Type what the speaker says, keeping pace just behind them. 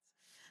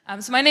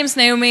So my name's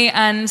Naomi,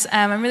 and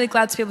I'm really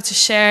glad to be able to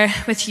share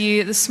with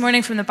you this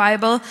morning from the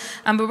Bible.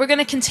 But we're going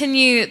to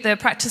continue the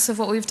practice of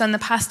what we've done the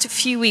past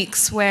few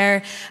weeks,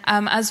 where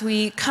as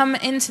we come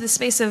into the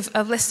space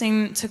of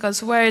listening to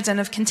God's Word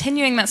and of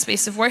continuing that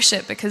space of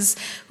worship, because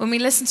when we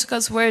listen to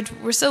God's Word,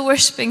 we're still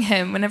worshipping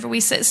Him. Whenever we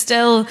sit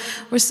still,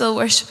 we're still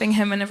worshipping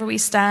Him. Whenever we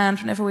stand,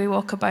 whenever we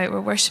walk about, we're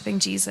worshipping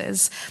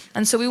Jesus.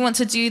 And so we want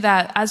to do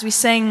that as we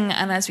sing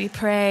and as we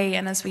pray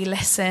and as we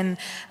listen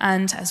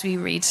and as we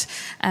read.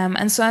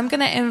 And so I'm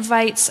going to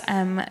invite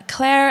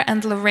Claire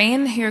and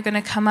Lorraine, who are going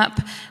to come up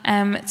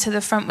to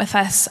the front with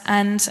us.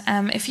 And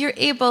if you're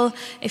able,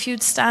 if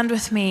you'd stand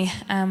with me,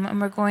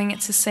 and we're going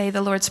to say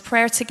the Lord's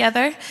Prayer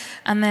together.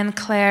 And then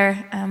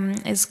Claire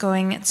is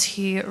going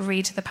to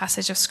read the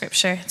passage of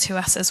Scripture to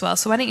us as well.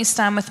 So why don't you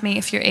stand with me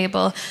if you're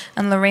able,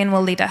 and Lorraine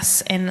will lead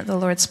us in the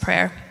Lord's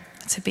Prayer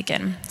to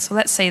begin. So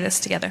let's say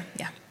this together.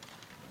 Yeah.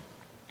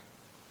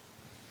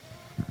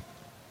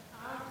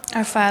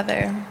 Our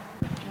Father,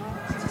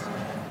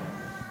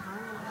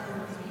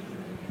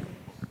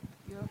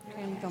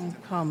 kingdom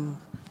come,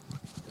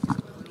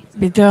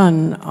 be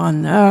done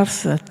on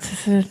earth as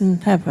it is in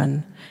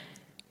heaven.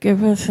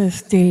 Give us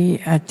this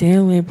day our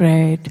daily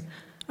bread,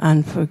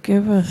 and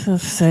forgive us our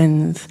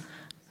sins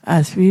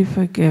as we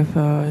forgive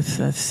those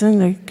that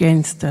sin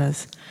against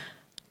us.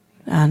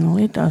 And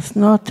lead us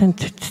not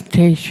into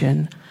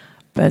temptation,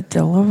 but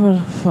deliver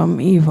us from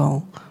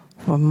evil.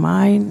 For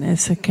mine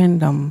is the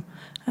kingdom,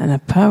 and the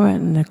power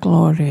and the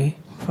glory,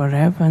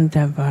 forever and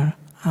ever.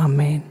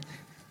 Amen.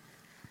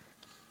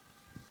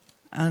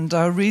 And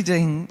our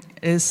reading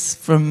is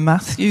from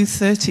Matthew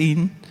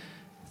 13,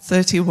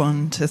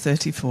 31 to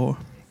 34.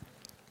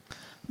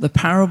 The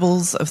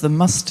parables of the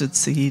mustard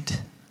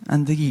seed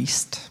and the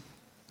yeast.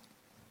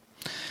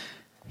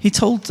 He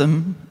told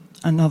them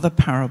another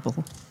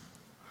parable.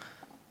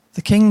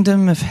 The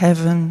kingdom of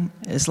heaven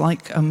is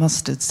like a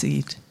mustard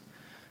seed,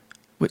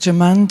 which a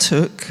man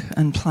took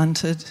and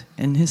planted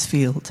in his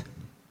field.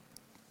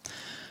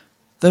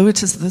 Though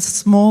it is the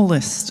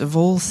smallest of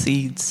all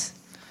seeds,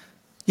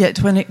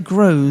 yet when it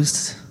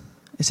grows,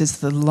 it is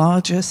the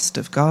largest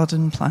of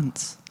garden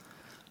plants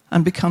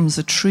and becomes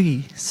a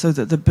tree so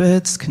that the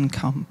birds can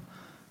come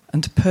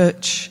and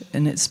perch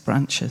in its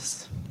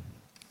branches.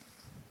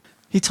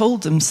 He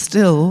told them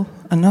still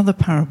another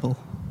parable.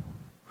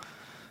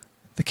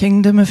 The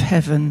kingdom of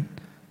heaven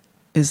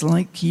is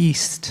like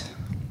yeast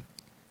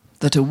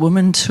that a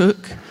woman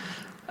took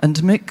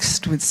and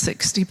mixed with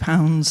 60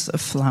 pounds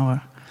of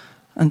flour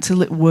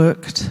until it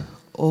worked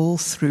all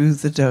through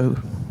the dough.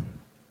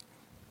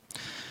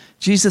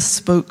 Jesus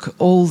spoke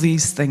all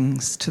these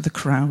things to the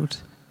crowd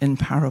in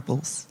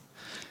parables.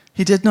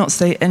 He did not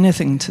say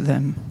anything to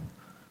them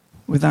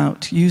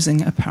without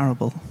using a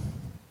parable.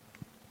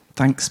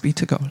 Thanks be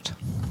to God.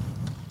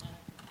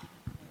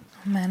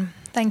 Amen.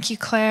 Thank you,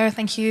 Claire.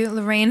 Thank you,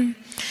 Lorraine.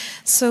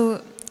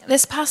 So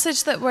this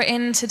passage that we're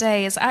in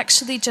today is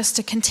actually just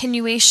a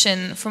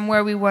continuation from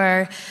where we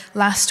were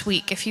last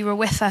week. If you were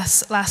with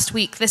us last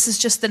week, this is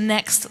just the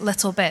next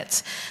little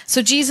bit.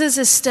 So Jesus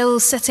is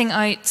still sitting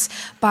out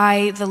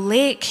by the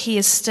lake. He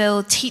is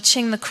still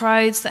teaching the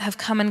crowds that have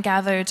come and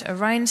gathered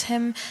around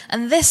him.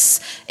 And this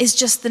is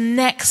just the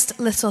next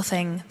little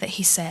thing that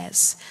he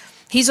says.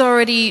 He's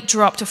already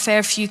dropped a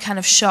fair few kind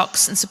of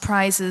shocks and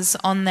surprises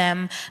on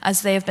them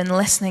as they have been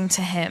listening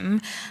to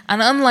him.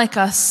 And unlike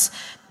us,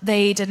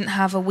 they didn't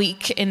have a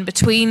week in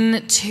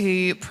between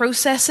to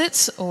process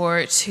it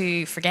or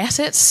to forget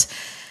it.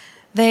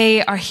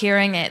 They are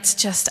hearing it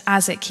just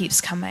as it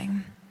keeps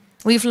coming.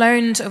 We've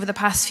learned over the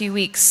past few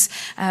weeks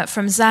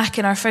from Zach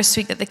in our first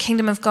week that the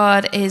kingdom of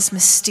God is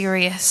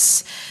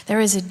mysterious. There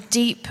is a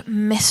deep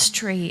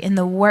mystery in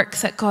the work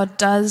that God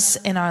does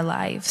in our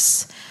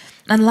lives.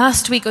 And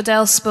last week,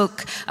 Odell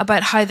spoke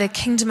about how the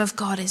kingdom of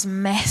God is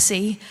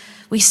messy.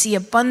 We see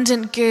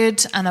abundant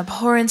good and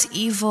abhorrent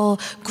evil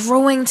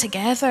growing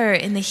together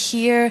in the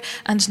here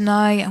and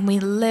now, and we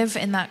live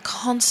in that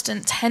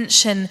constant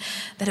tension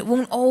that it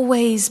won't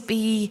always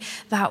be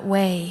that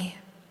way.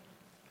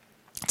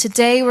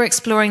 Today, we're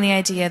exploring the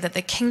idea that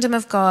the kingdom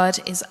of God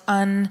is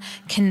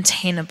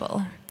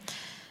uncontainable.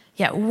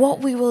 Yet what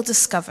we will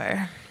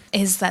discover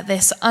is that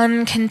this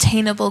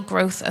uncontainable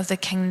growth of the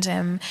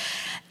kingdom,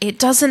 it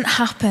doesn't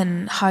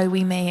happen how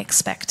we may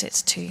expect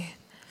it to.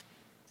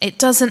 It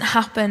doesn't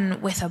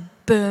happen with a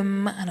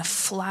boom and a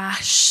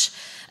flash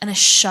and a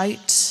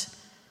shout.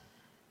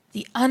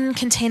 The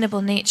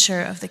uncontainable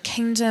nature of the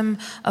kingdom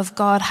of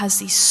God has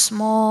these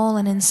small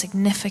and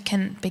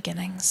insignificant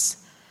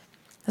beginnings.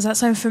 Does that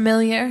sound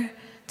familiar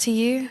to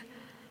you?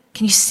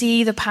 Can you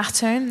see the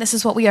pattern? This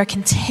is what we are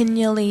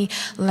continually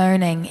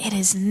learning. It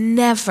is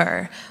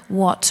never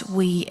what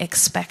we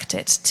expect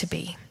it to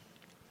be.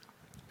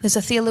 There's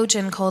a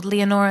theologian called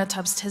Leonora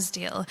Tubbs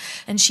Tisdale,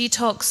 and she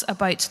talks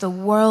about the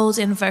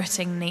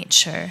world-inverting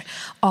nature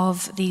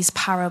of these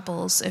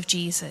parables of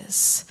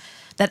Jesus.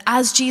 That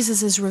as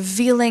Jesus is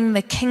revealing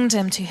the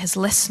kingdom to his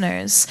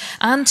listeners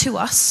and to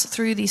us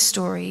through these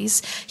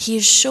stories, he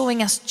is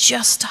showing us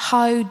just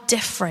how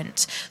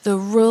different the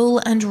rule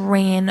and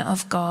reign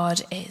of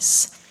God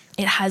is.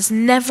 It has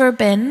never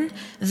been,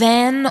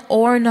 then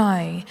or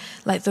now,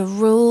 like the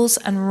rules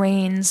and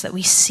reigns that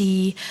we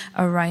see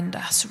around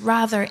us.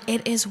 Rather,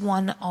 it is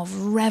one of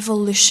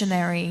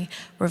revolutionary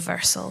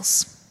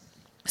reversals.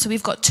 So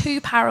we've got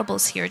two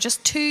parables here,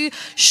 just two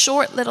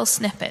short little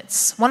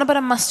snippets, one about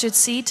a mustard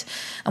seed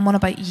and one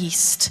about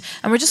yeast.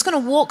 And we're just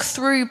going to walk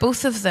through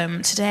both of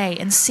them today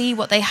and see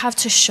what they have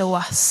to show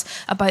us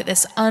about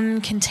this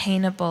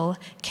uncontainable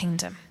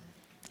kingdom.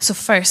 So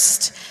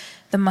first,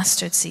 the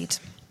mustard seed.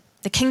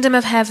 The kingdom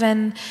of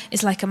heaven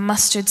is like a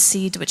mustard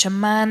seed which a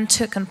man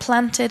took and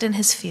planted in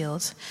his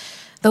field.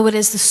 Though it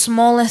is the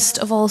smallest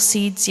of all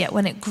seeds, yet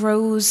when it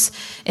grows,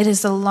 it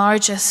is the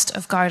largest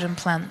of garden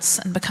plants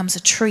and becomes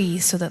a tree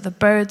so that the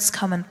birds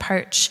come and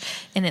perch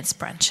in its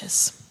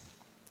branches.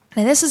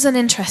 Now, this is an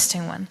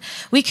interesting one.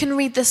 We can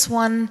read this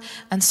one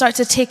and start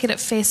to take it at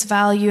face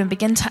value and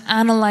begin to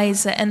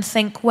analyze it and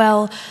think,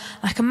 well,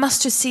 like a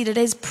mustard seed, it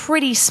is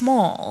pretty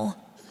small,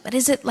 but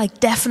is it like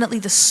definitely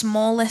the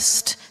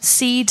smallest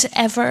seed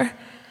ever?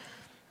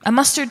 A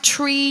mustard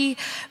tree,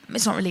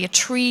 it's not really a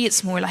tree,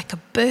 it's more like a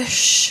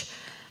bush.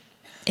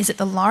 Is it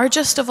the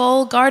largest of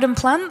all garden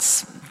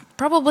plants?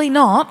 Probably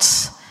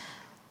not.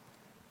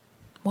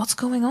 What's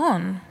going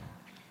on?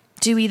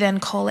 Do we then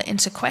call it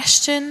into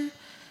question,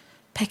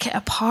 pick it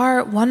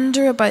apart,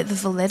 wonder about the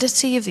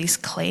validity of these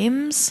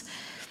claims?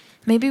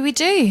 Maybe we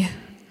do.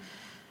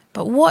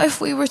 But what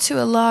if we were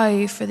to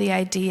allow for the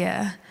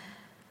idea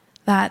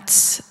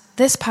that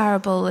this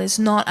parable is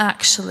not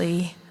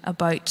actually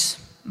about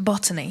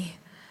botany?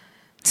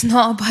 It's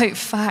not about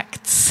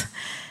facts.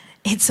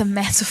 It's a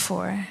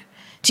metaphor.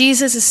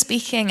 Jesus is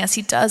speaking, as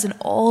he does in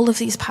all of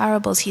these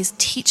parables. He is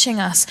teaching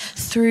us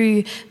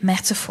through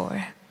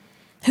metaphor.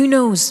 Who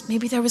knows?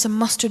 Maybe there was a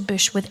mustard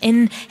bush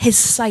within his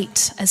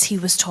sight as he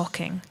was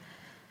talking.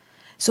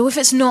 So if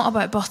it's not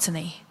about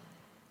botany,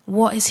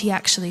 what is he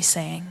actually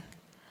saying?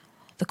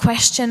 The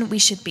question we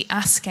should be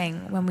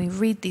asking when we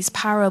read these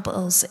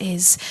parables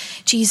is,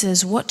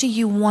 Jesus, what do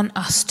you want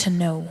us to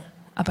know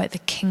about the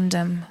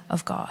kingdom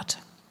of God?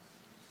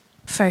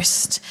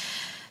 First,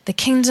 the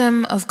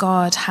kingdom of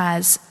God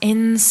has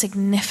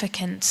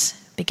insignificant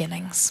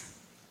beginnings,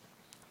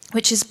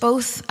 which is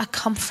both a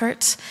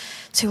comfort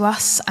to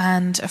us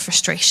and a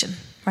frustration,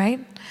 right?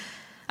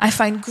 I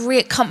find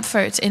great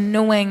comfort in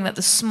knowing that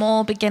the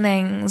small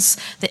beginnings,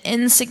 the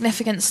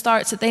insignificant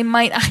starts, that they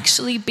might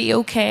actually be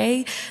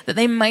okay, that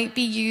they might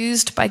be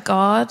used by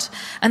God.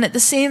 And at the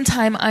same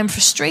time, I'm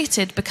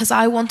frustrated because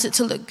I want it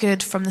to look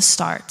good from the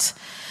start.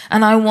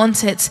 And I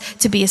want it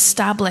to be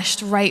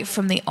established right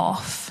from the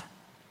off.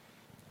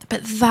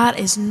 But that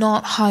is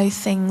not how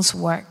things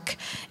work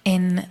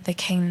in the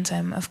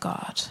kingdom of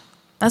God.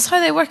 That's how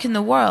they work in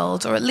the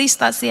world, or at least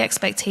that's the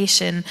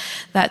expectation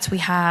that we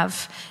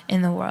have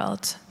in the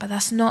world. But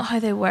that's not how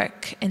they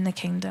work in the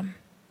kingdom.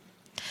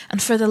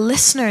 And for the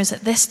listeners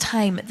at this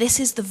time, this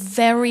is the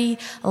very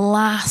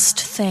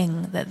last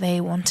thing that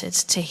they wanted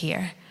to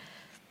hear.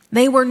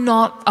 They were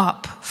not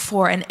up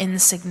for an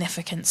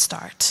insignificant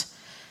start.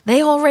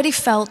 They already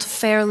felt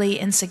fairly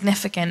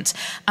insignificant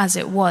as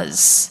it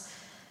was.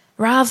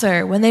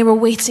 Rather, when they were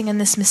waiting in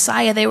this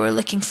Messiah, they were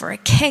looking for a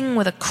king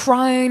with a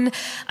crown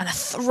and a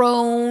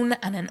throne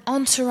and an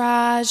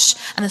entourage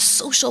and a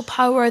social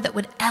power that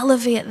would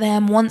elevate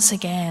them once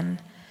again.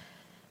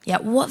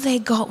 Yet what they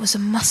got was a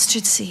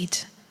mustard seed.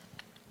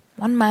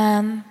 One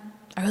man,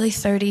 early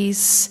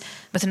 30s,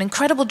 with an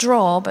incredible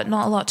draw, but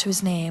not a lot to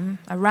his name,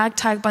 a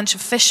ragtag bunch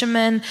of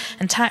fishermen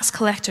and tax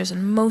collectors,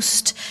 and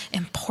most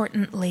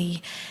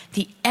importantly,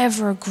 the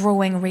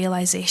ever-growing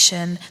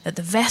realization that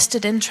the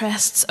vested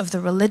interests of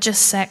the religious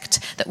sect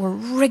that were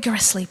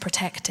rigorously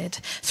protected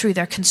through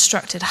their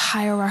constructed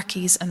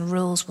hierarchies and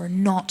rules were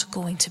not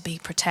going to be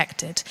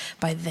protected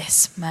by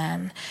this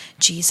man,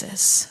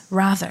 Jesus.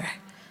 Rather,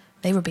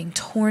 they were being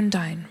torn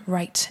down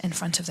right in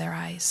front of their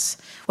eyes,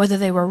 whether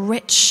they were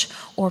rich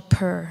or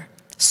poor,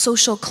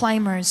 social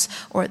climbers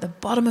or at the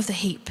bottom of the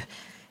heap.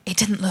 It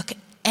didn't look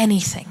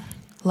anything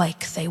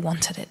like they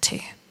wanted it to.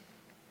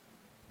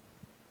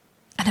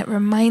 And it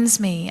reminds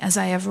me, as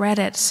I have read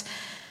it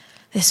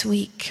this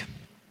week,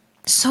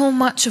 so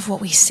much of what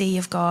we see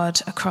of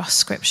God across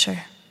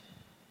Scripture.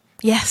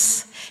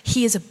 Yes,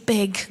 he is a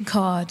big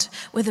God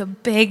with a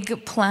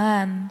big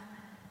plan,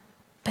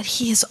 but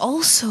he is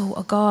also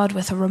a God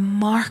with a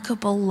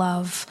remarkable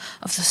love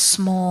of the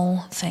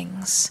small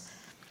things.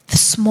 The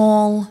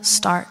small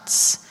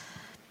starts,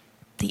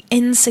 the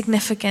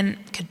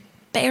insignificant, could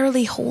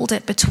barely hold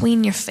it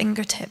between your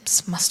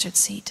fingertips, mustard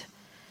seed.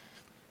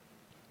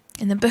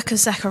 In the book of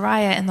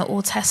Zechariah in the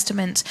Old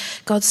Testament,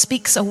 God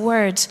speaks a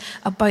word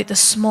about the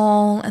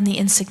small and the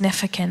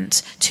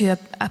insignificant to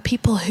a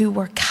people who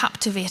were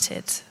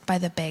captivated by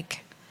the big.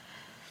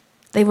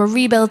 They were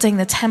rebuilding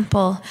the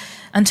temple,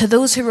 and to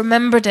those who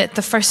remembered it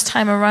the first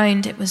time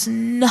around, it was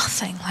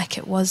nothing like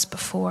it was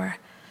before.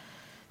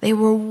 They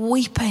were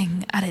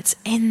weeping at its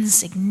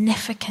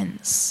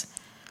insignificance.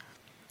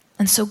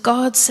 And so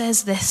God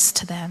says this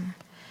to them.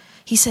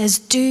 He says,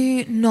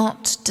 do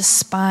not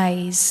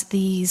despise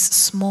these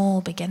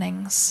small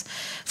beginnings,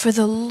 for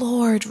the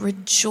Lord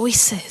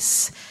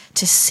rejoices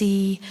to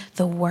see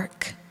the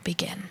work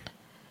begin.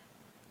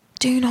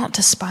 Do not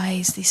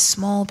despise these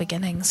small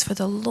beginnings, for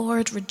the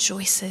Lord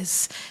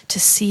rejoices to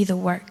see the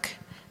work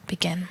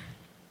begin.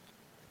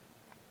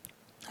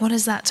 What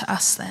is that to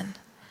us then?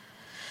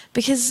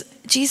 Because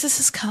Jesus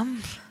has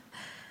come.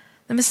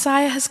 The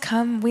Messiah has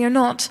come. We are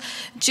not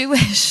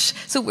Jewish,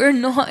 so we're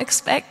not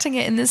expecting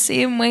it in the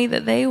same way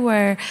that they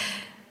were.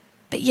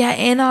 But yet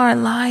in our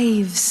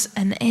lives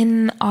and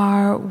in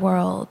our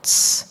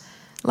worlds,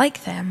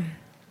 like them,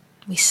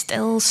 we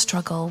still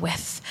struggle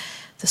with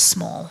the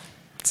small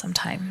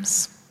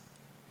sometimes.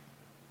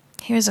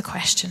 Here's a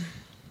question.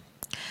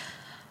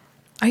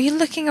 Are you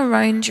looking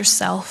around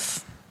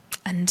yourself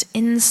and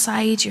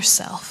inside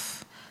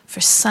yourself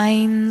for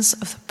signs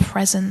of the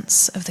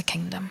presence of the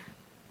kingdom?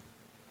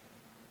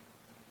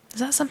 Is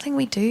that something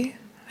we do?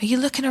 Are you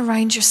looking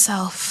around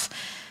yourself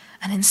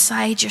and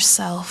inside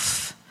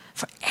yourself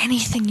for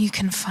anything you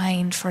can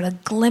find, for a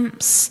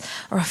glimpse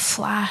or a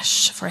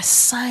flash, for a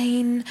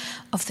sign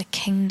of the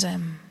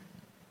kingdom?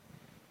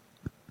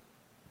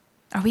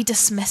 Are we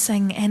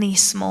dismissing any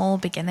small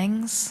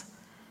beginnings?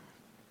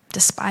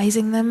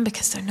 Despising them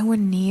because they're nowhere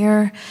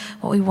near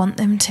what we want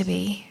them to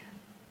be?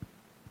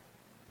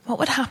 What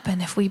would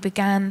happen if we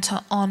began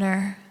to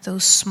honor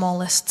those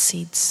smallest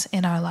seeds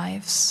in our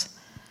lives?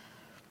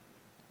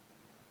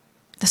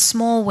 The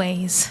small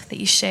ways that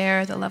you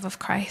share the love of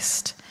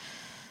Christ,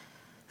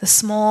 the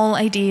small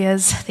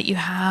ideas that you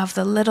have,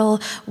 the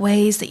little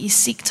ways that you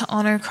seek to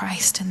honor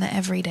Christ in the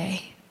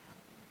everyday.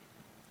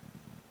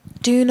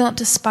 Do not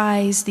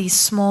despise these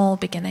small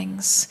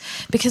beginnings,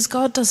 because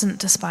God doesn't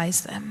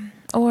despise them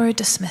or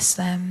dismiss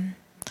them.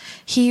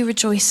 He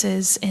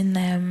rejoices in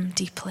them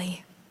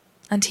deeply,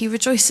 and he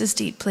rejoices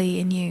deeply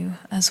in you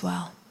as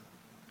well.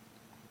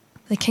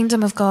 The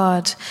kingdom of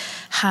God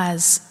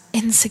has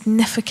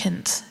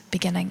insignificant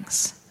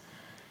beginnings,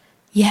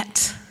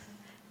 yet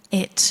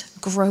it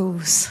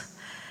grows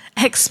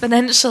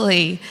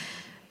exponentially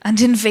and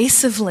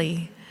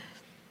invasively.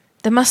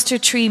 The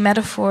mustard tree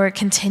metaphor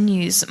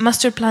continues.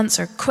 Mustard plants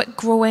are quick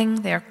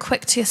growing, they are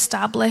quick to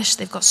establish,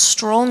 they've got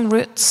strong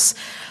roots,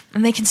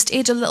 and they can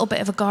stage a little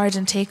bit of a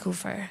garden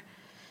takeover.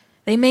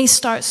 They may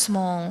start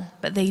small,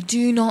 but they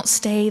do not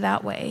stay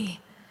that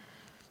way.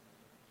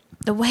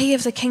 The way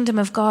of the kingdom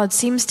of God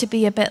seems to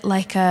be a bit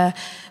like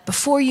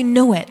before you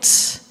know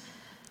it,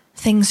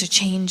 things are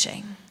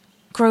changing.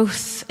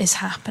 Growth is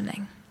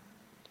happening.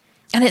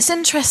 And it's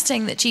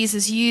interesting that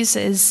Jesus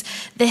uses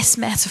this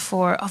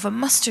metaphor of a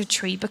mustard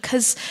tree,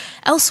 because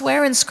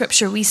elsewhere in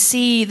Scripture we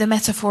see the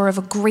metaphor of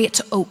a great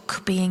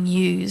oak being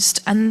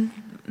used. And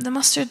the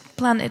mustard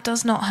plant, it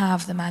does not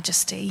have the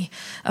majesty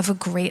of a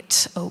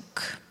great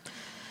oak.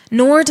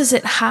 Nor does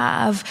it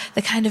have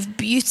the kind of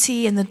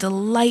beauty and the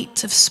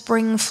delight of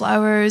spring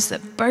flowers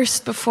that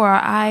burst before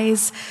our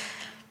eyes.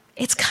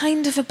 It's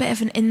kind of a bit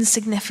of an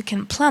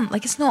insignificant plant.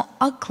 Like, it's not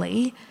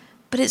ugly,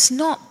 but it's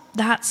not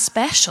that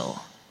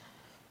special.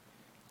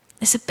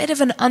 It's a bit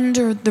of an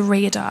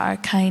under-the-radar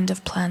kind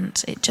of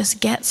plant. It just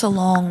gets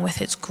along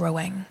with its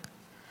growing.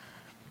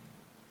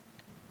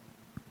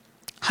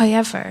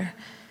 However,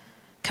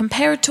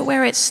 compared to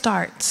where it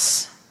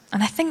starts,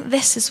 and I think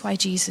this is why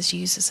Jesus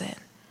uses it,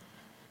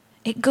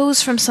 it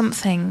goes from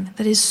something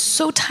that is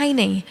so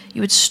tiny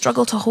you would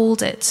struggle to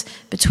hold it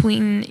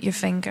between your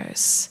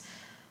fingers,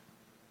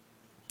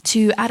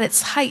 to, at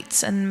its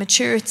height and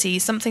maturity,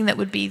 something that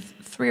would be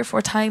 3 or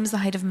 4 times the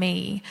height of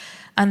me,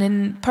 and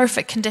in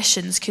perfect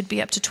conditions could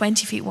be up to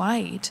 20 feet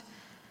wide.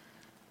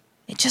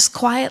 It just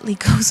quietly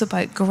goes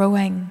about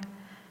growing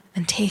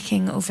and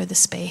taking over the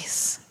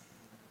space.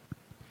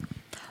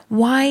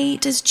 Why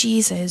does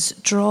Jesus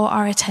draw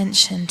our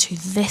attention to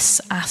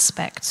this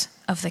aspect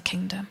of the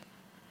kingdom?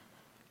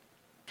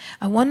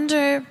 I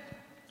wonder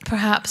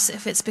perhaps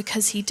if it's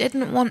because he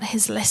didn't want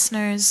his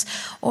listeners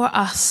or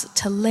us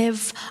to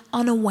live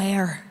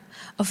unaware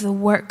of the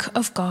work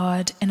of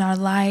God in our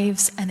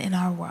lives and in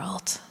our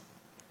world.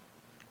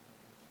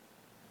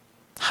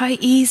 How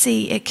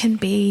easy it can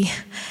be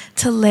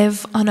to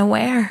live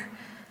unaware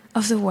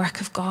of the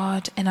work of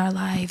God in our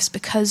lives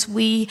because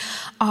we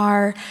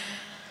are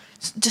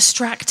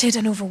distracted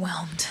and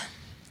overwhelmed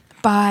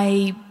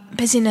by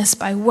busyness,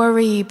 by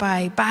worry,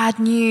 by bad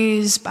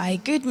news, by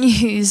good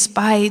news,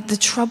 by the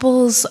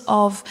troubles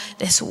of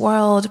this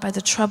world, by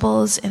the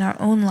troubles in our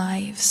own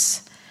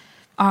lives.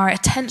 Our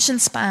attention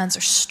spans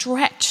are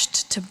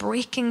stretched to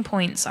breaking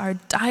points. Our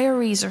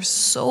diaries are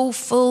so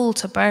full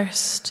to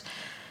burst.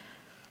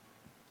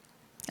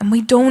 And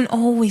we don't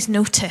always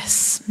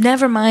notice,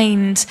 never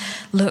mind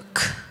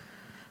look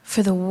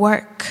for the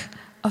work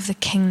of the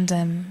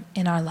kingdom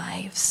in our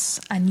lives.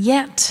 And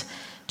yet,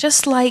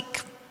 just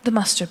like the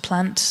mustard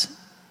plant,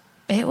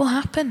 it will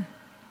happen.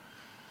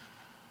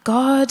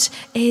 God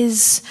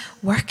is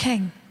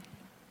working.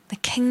 The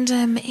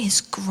kingdom is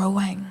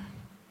growing,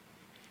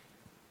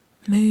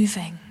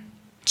 moving,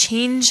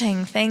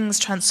 changing things,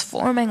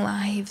 transforming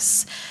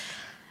lives.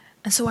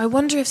 And so I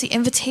wonder if the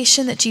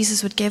invitation that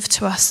Jesus would give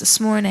to us this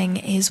morning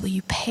is, will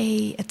you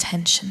pay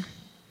attention?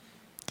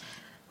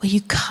 Will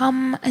you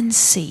come and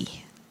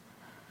see?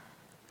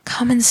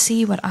 Come and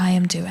see what I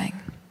am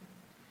doing.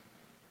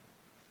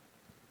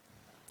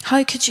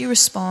 How could you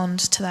respond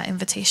to that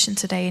invitation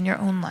today in your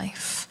own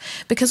life?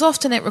 Because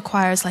often it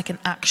requires like an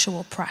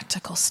actual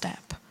practical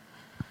step.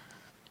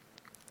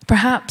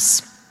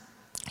 Perhaps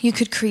you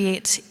could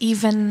create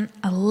even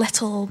a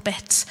little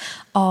bit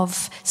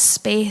of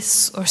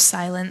space or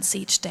silence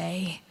each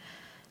day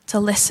to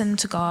listen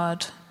to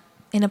God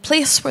in a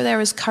place where there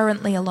is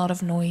currently a lot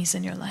of noise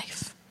in your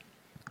life.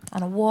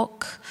 On a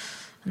walk,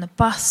 on the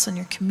bus, on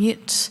your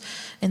commute,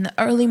 in the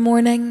early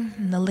morning,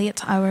 in the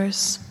late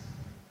hours.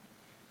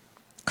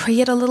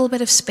 Create a little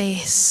bit of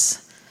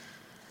space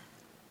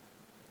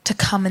to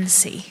come and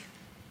see.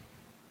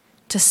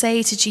 To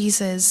say to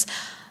Jesus,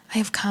 I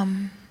have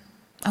come.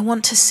 I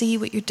want to see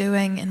what you're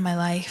doing in my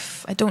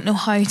life. I don't know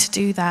how to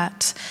do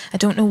that. I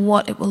don't know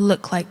what it will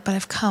look like, but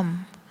I've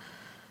come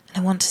and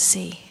I want to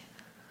see.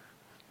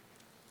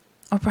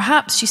 Or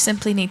perhaps you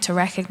simply need to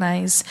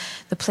recognize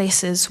the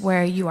places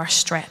where you are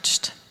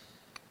stretched,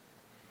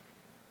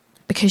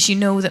 because you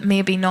know that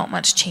maybe not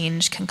much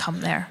change can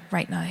come there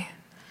right now.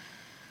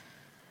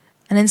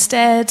 And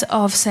instead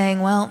of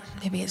saying, well,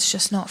 maybe it's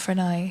just not for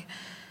now,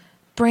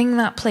 bring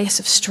that place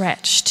of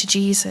stretch to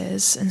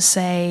Jesus and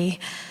say,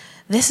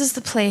 this is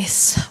the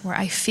place where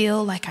I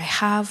feel like I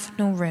have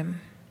no room.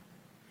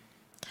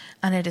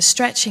 And it is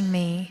stretching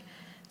me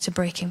to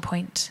breaking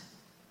point.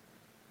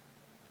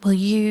 Will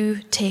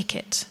you take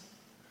it?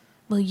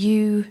 Will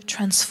you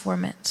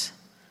transform it?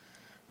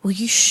 Will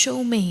you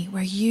show me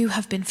where you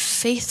have been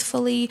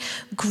faithfully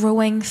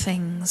growing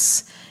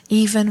things,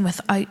 even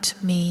without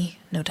me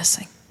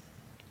noticing?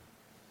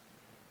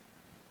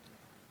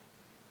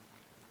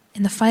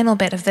 In the final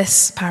bit of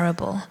this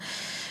parable,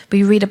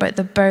 we read about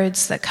the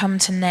birds that come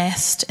to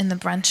nest in the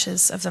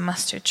branches of the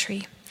mustard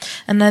tree.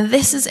 And now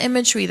this is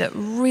imagery that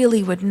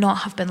really would not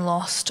have been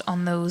lost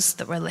on those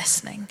that were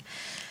listening.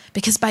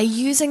 Because by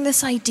using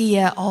this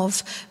idea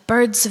of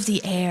birds of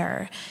the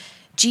air,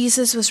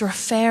 Jesus was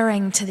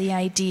referring to the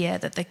idea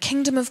that the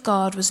kingdom of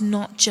God was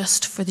not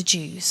just for the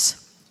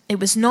Jews. It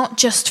was not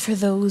just for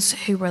those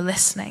who were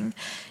listening.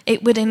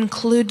 It would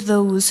include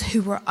those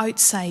who were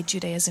outside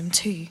Judaism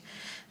too,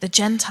 the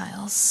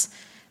Gentiles.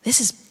 This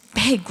is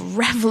big,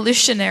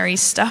 revolutionary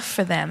stuff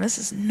for them. This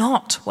is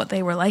not what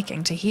they were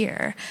liking to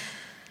hear.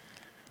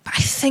 But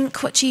I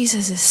think what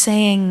Jesus is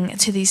saying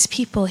to these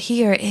people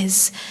here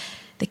is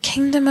the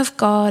kingdom of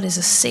God is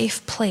a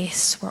safe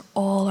place where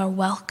all are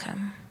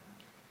welcome.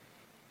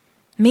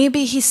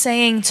 Maybe he's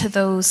saying to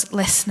those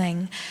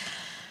listening,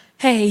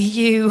 hey,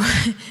 you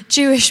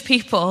Jewish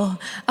people,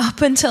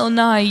 up until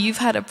now you've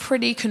had a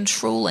pretty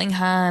controlling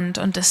hand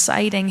on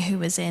deciding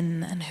who is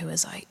in and who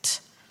is out.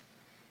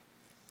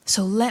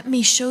 So let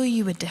me show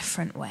you a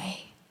different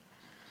way.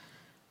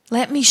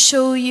 Let me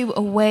show you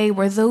a way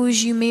where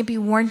those you maybe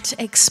weren't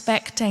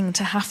expecting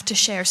to have to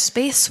share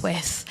space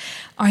with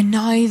are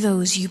now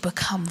those you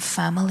become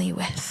family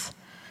with,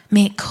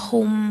 make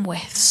home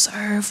with,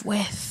 serve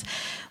with,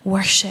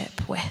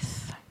 worship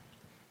with.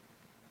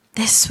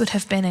 This would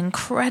have been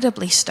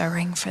incredibly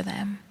stirring for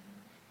them.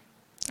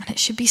 And it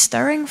should be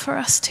stirring for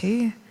us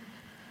too.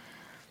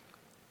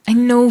 I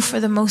know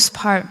for the most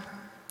part,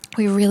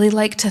 we really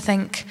like to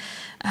think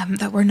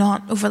that we're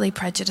not overly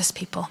prejudiced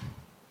people.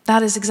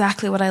 That is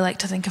exactly what I like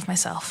to think of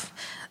myself,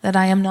 that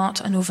I am not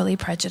an overly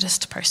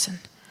prejudiced person.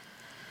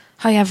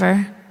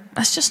 However,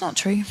 that's just not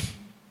true,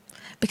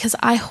 because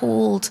I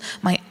hold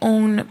my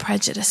own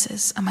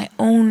prejudices and my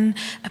own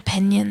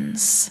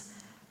opinions.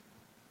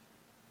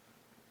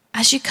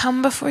 As you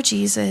come before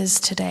Jesus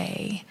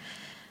today,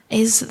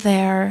 is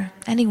there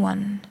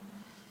anyone,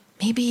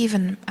 maybe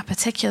even a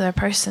particular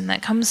person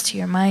that comes to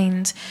your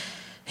mind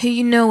who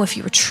you know, if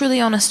you were truly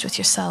honest with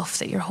yourself,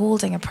 that you're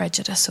holding a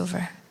prejudice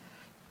over?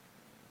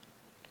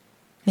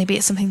 Maybe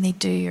it's something they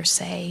do or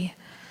say.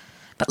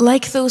 But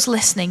like those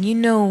listening, you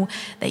know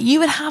that you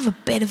would have a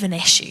bit of an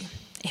issue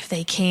if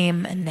they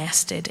came and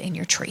nested in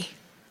your tree,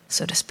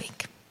 so to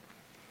speak.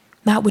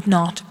 That would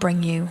not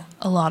bring you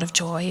a lot of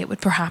joy. It would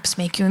perhaps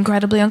make you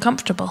incredibly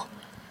uncomfortable.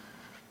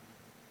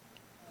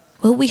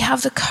 Will we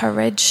have the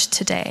courage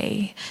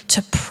today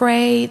to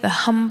pray the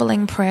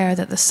humbling prayer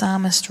that the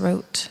psalmist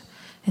wrote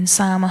in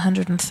Psalm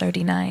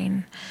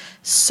 139?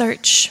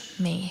 Search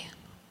me,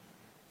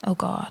 O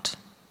God.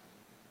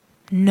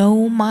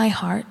 Know my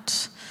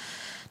heart.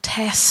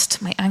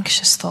 Test my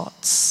anxious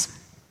thoughts.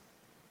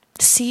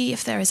 See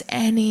if there is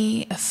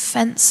any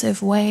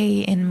offensive way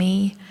in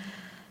me,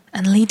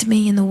 and lead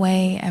me in the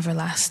way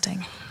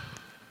everlasting.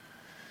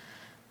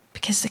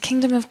 Because the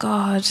kingdom of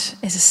God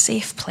is a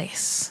safe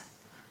place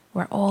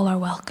where all are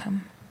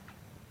welcome.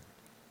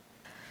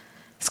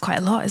 It's quite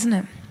a lot, isn't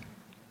it?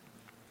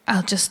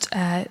 I'll just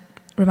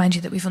remind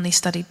you that we've only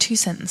studied 2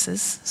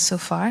 sentences so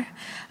far.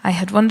 I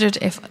had wondered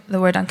if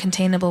the word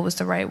uncontainable was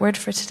the right word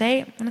for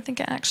today, and I think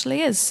it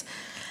actually is.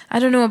 I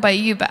don't know about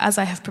you, but as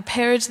I have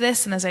prepared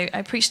this, and as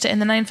I preached it in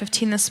the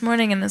 9:15 this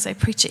morning, and as I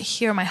preach it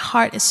here, my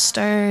heart is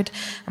stirred,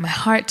 and my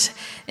heart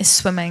is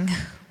swimming.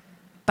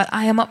 But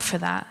I am up for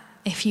that,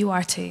 if you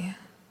are too.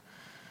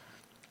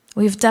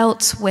 We've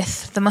dealt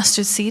with the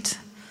mustard seed,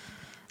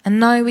 and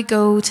now we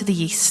go to the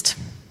yeast.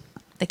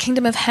 The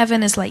kingdom of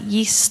heaven is like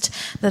yeast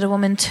that a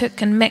woman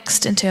took and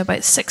mixed into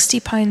about 60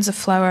 pounds of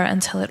flour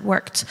until it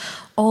worked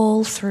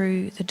all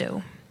through the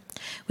dough.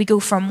 We go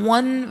from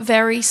one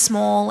very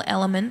small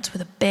element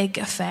with a big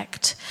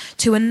effect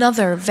to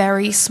another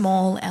very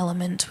small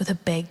element with a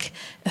big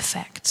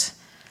effect.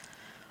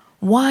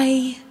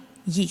 Why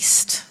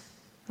yeast?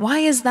 Why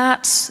is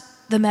that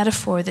the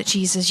metaphor that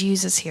Jesus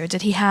uses here?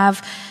 Did he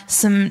have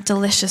some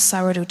delicious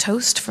sourdough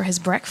toast for his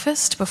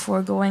breakfast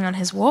before going on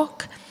his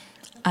walk?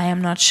 I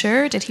am not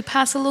sure. Did he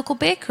pass a local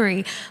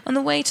bakery on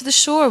the way to the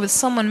shore with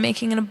someone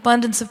making an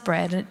abundance of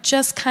bread and it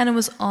just kind of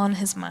was on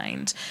his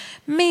mind?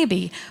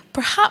 Maybe.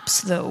 Perhaps,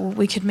 though,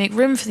 we could make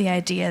room for the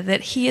idea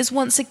that he is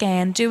once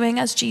again doing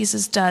as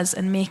Jesus does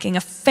and making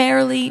a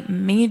fairly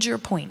major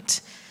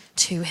point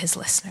to his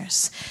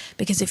listeners.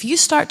 Because if you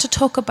start to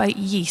talk about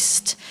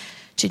yeast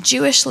to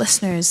Jewish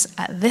listeners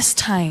at this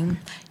time,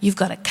 you've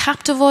got a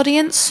captive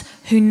audience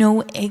who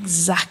know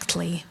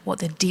exactly what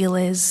the deal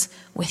is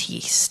with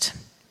yeast.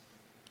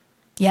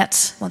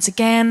 Yet, once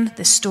again,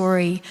 this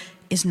story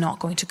is not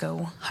going to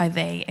go how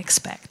they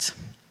expect.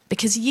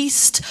 Because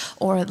yeast,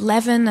 or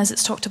leaven as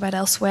it's talked about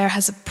elsewhere,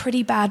 has a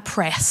pretty bad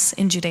press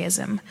in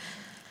Judaism.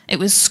 It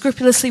was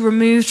scrupulously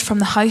removed from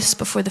the house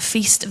before the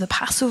feast of the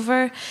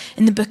Passover.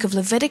 In the book of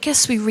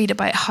Leviticus, we read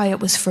about how it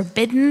was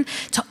forbidden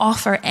to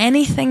offer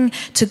anything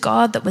to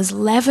God that was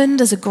leavened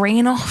as a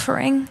grain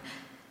offering.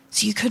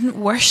 So you couldn't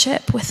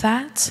worship with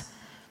that.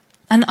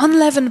 And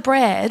unleavened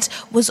bread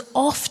was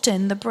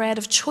often the bread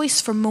of choice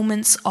for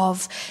moments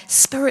of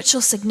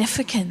spiritual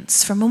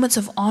significance, for moments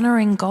of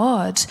honoring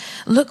God.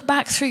 Look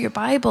back through your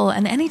Bible,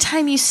 and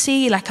anytime you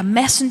see like a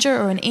messenger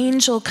or an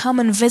angel come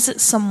and visit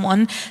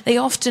someone, they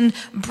often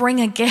bring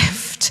a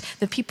gift.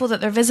 The people that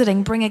they're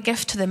visiting bring a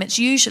gift to them. It's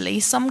usually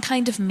some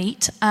kind of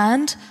meat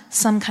and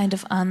some kind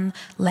of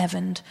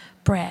unleavened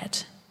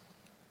bread.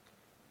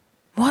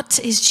 What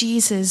is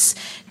Jesus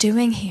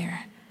doing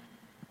here?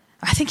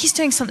 I think he's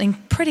doing something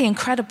pretty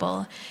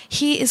incredible.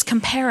 He is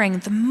comparing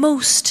the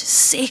most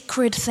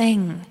sacred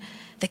thing,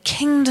 the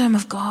kingdom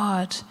of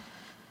God,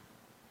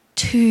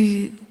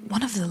 to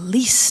one of the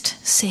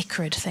least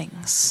sacred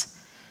things,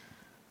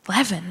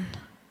 leaven.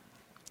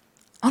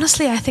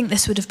 Honestly, I think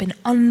this would have been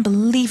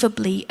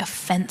unbelievably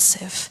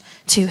offensive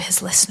to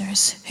his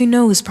listeners. Who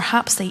knows,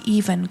 perhaps they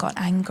even got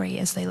angry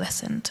as they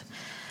listened.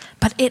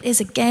 But it is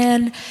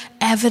again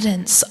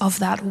evidence of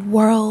that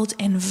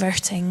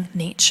world-inverting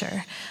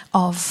nature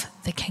of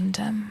the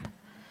kingdom.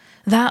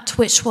 That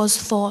which was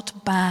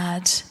thought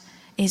bad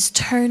is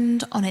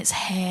turned on its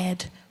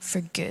head for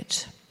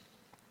good.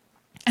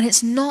 And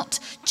it's not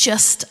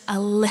just a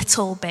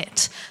little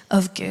bit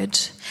of good,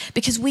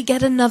 because we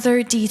get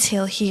another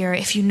detail here,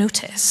 if you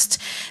noticed.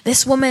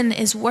 This woman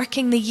is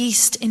working the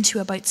yeast into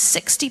about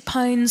 60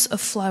 pounds of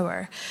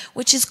flour,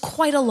 which is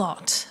quite a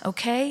lot,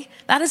 okay?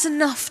 That is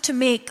enough to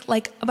make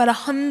like about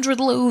 100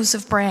 loaves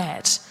of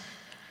bread,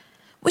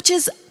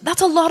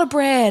 that's a lot of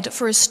bread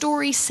for a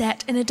story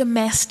set in a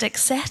domestic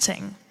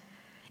setting.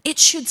 It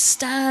should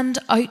stand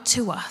out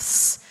to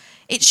us.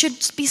 It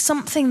should be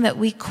something that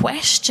we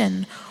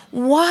question.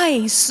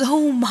 Why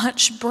so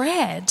much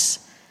bread?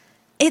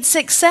 It's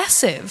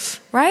excessive,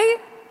 right?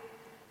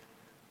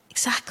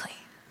 Exactly.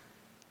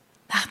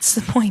 That's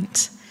the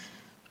point.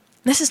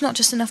 This is not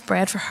just enough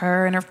bread for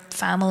her and her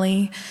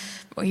family,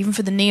 or even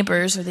for the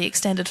neighbors or the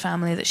extended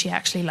family that she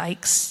actually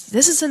likes.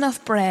 This is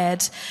enough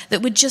bread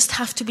that would just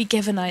have to be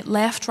given out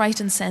left, right,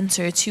 and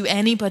center to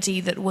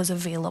anybody that was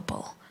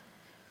available.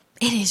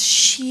 It is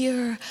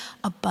sheer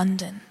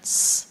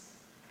abundance.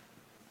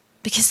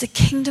 Because the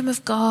kingdom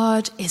of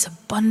God is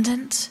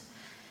abundant,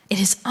 it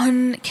is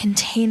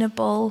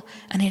uncontainable,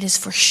 and it is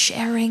for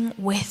sharing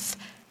with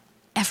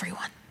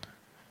everyone.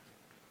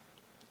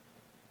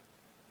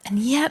 And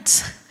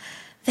yet,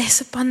 this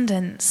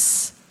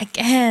abundance,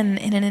 again,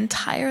 in an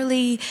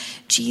entirely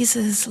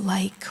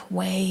Jesus-like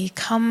way,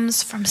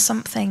 comes from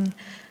something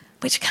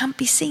which can't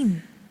be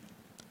seen.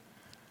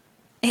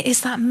 It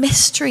is that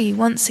mystery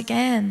once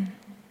again.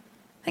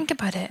 Think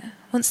about it.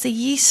 Once the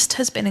yeast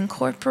has been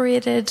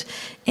incorporated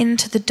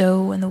into the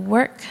dough and the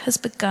work has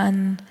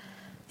begun,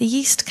 the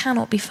yeast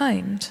cannot be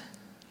found.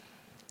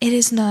 It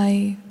is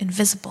now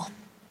invisible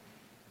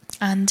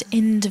and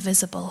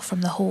indivisible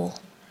from the whole,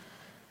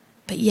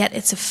 but yet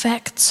its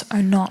effects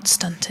are not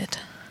stunted.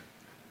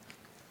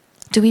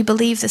 Do we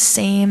believe the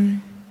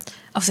same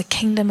of the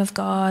kingdom of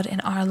God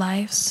in our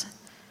lives?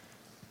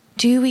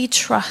 Do we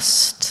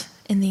trust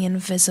in the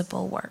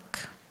invisible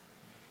work?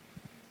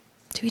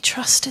 Do we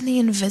trust in the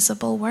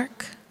invisible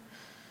work?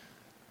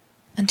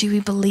 And do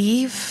we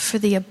believe for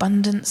the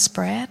abundant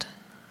spread?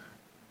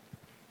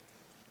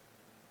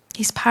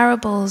 These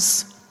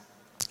parables,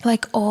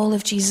 like all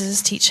of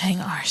Jesus'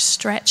 teaching, are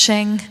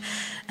stretching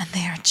and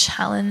they are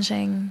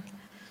challenging.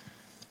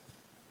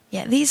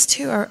 Yet these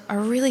two are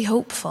really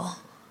hopeful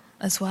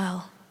as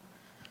well.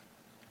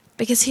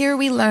 Because here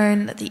we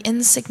learn that the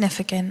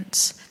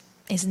insignificant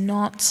is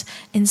not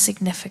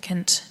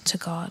insignificant to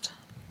God.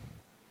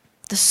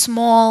 The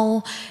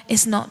small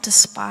is not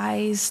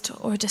despised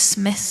or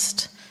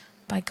dismissed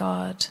by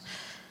God.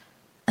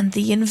 And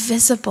the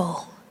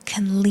invisible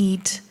can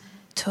lead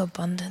to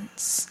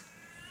abundance.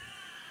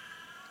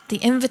 The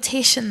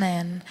invitation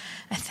then,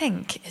 I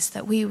think, is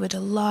that we would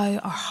allow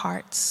our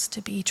hearts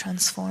to be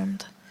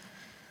transformed.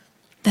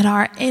 That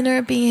our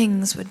inner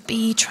beings would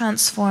be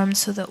transformed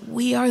so that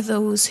we are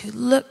those who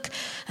look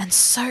and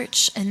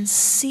search and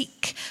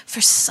seek for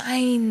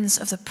signs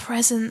of the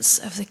presence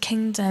of the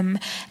kingdom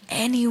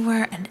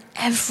anywhere and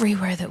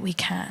everywhere that we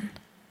can.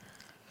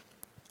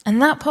 And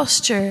that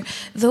posture,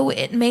 though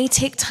it may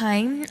take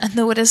time, and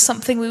though it is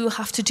something we will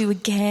have to do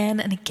again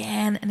and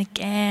again and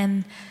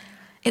again,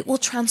 it will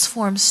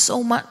transform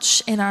so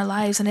much in our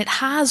lives, and it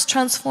has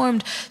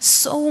transformed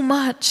so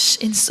much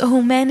in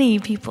so many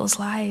people's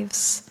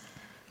lives.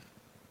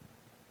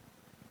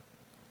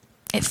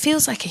 It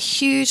feels like a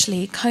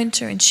hugely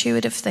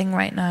counterintuitive thing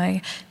right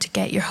now to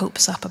get your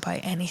hopes up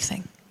about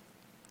anything,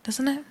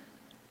 doesn't it?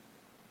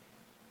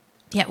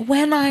 Yet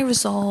when I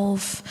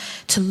resolve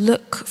to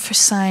look for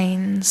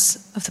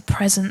signs of the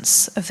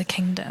presence of the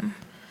kingdom,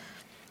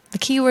 the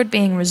key word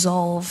being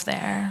resolve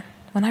there,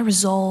 when I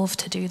resolve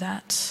to do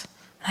that,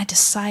 when I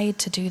decide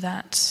to do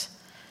that,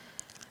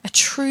 a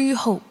true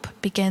hope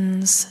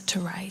begins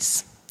to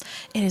rise.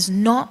 It is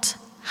not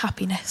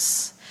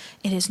happiness.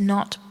 It is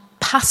not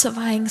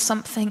pacifying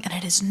something, and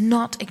it is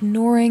not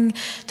ignoring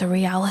the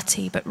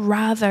reality, but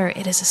rather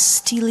it is a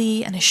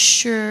steely and a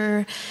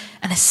sure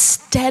and a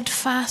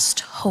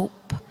steadfast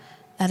hope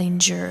that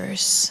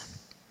endures,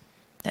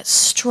 that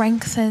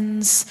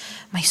strengthens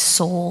my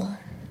soul.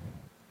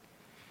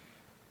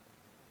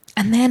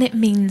 And then it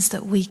means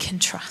that we can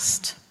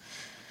trust.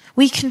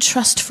 We can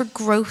trust for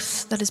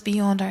growth that is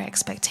beyond our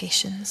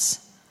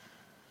expectations.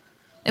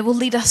 It will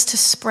lead us to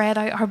spread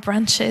out our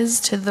branches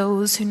to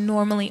those who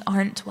normally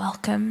aren't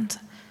welcomed.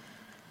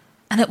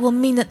 And it will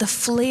mean that the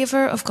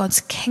flavor of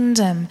God's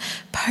kingdom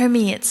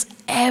permeates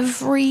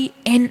every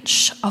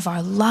inch of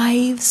our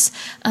lives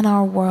and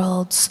our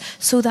worlds,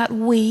 so that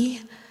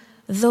we,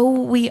 though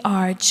we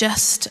are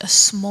just a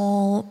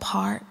small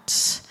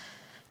part,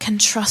 can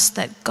trust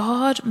that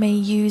God may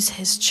use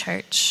his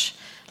church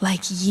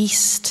like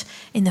yeast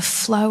in the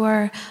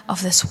flour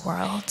of this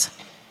world,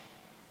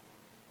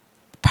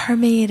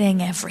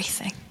 permeating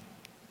everything.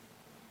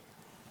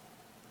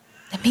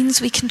 It means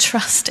we can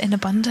trust in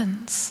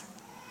abundance.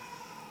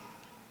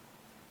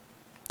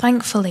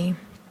 Thankfully,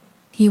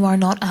 you are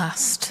not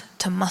asked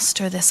to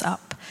muster this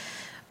up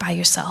by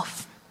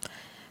yourself.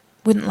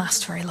 Wouldn't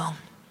last very long,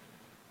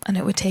 and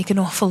it would take an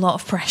awful lot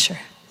of pressure.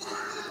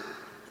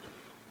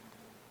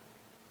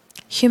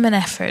 Human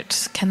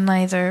effort can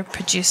neither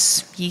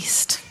produce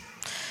yeast,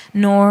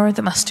 nor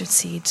the mustard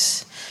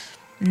seeds,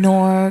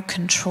 nor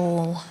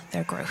control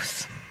their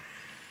growth.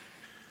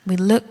 We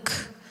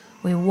look,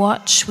 we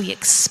watch, we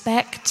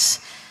expect,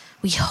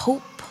 we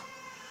hope,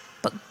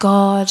 but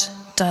God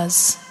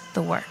does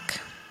the work.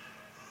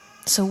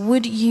 So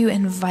would you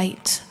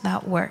invite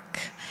that work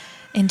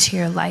into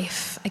your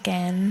life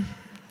again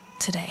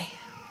today?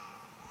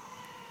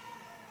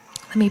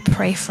 Let me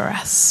pray for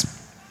us.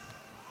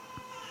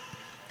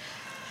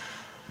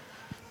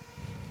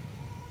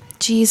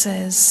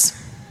 Jesus,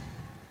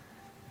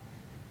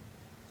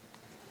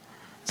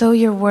 though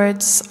your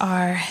words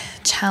are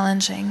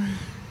challenging,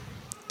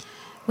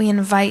 we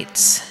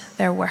invite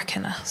their work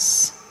in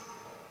us.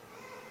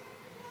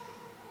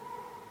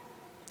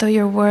 Though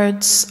your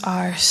words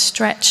are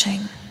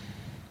stretching,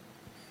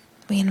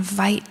 we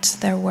invite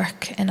their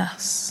work in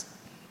us.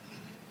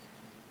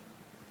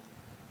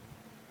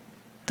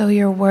 Though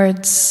your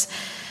words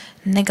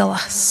niggle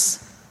us,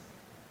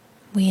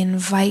 we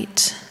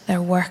invite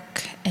their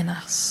work in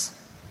us.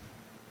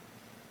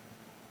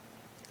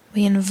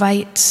 We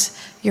invite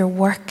your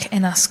work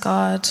in us,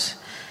 God,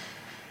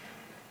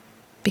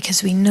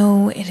 because we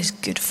know it is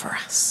good for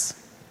us,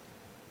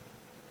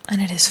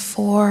 and it is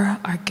for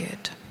our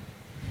good.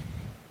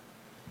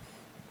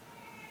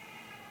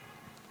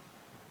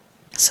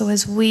 So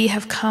as we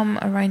have come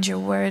around your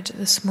word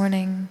this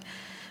morning,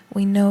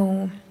 we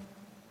know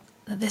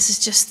that this is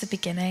just the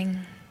beginning.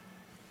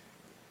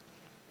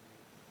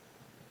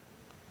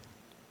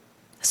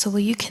 So will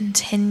you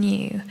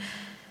continue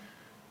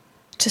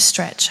to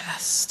stretch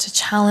us, to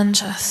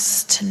challenge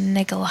us, to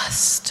niggle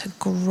us, to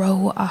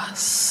grow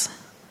us,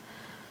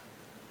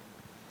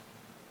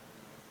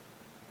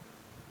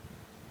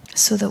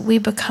 so that we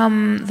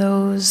become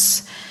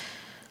those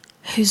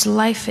whose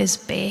life is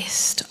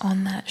based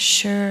on that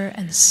sure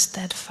and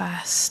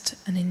steadfast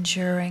and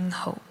enduring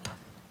hope.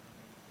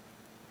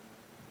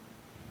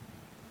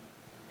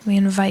 We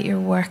invite your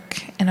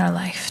work in our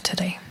life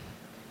today.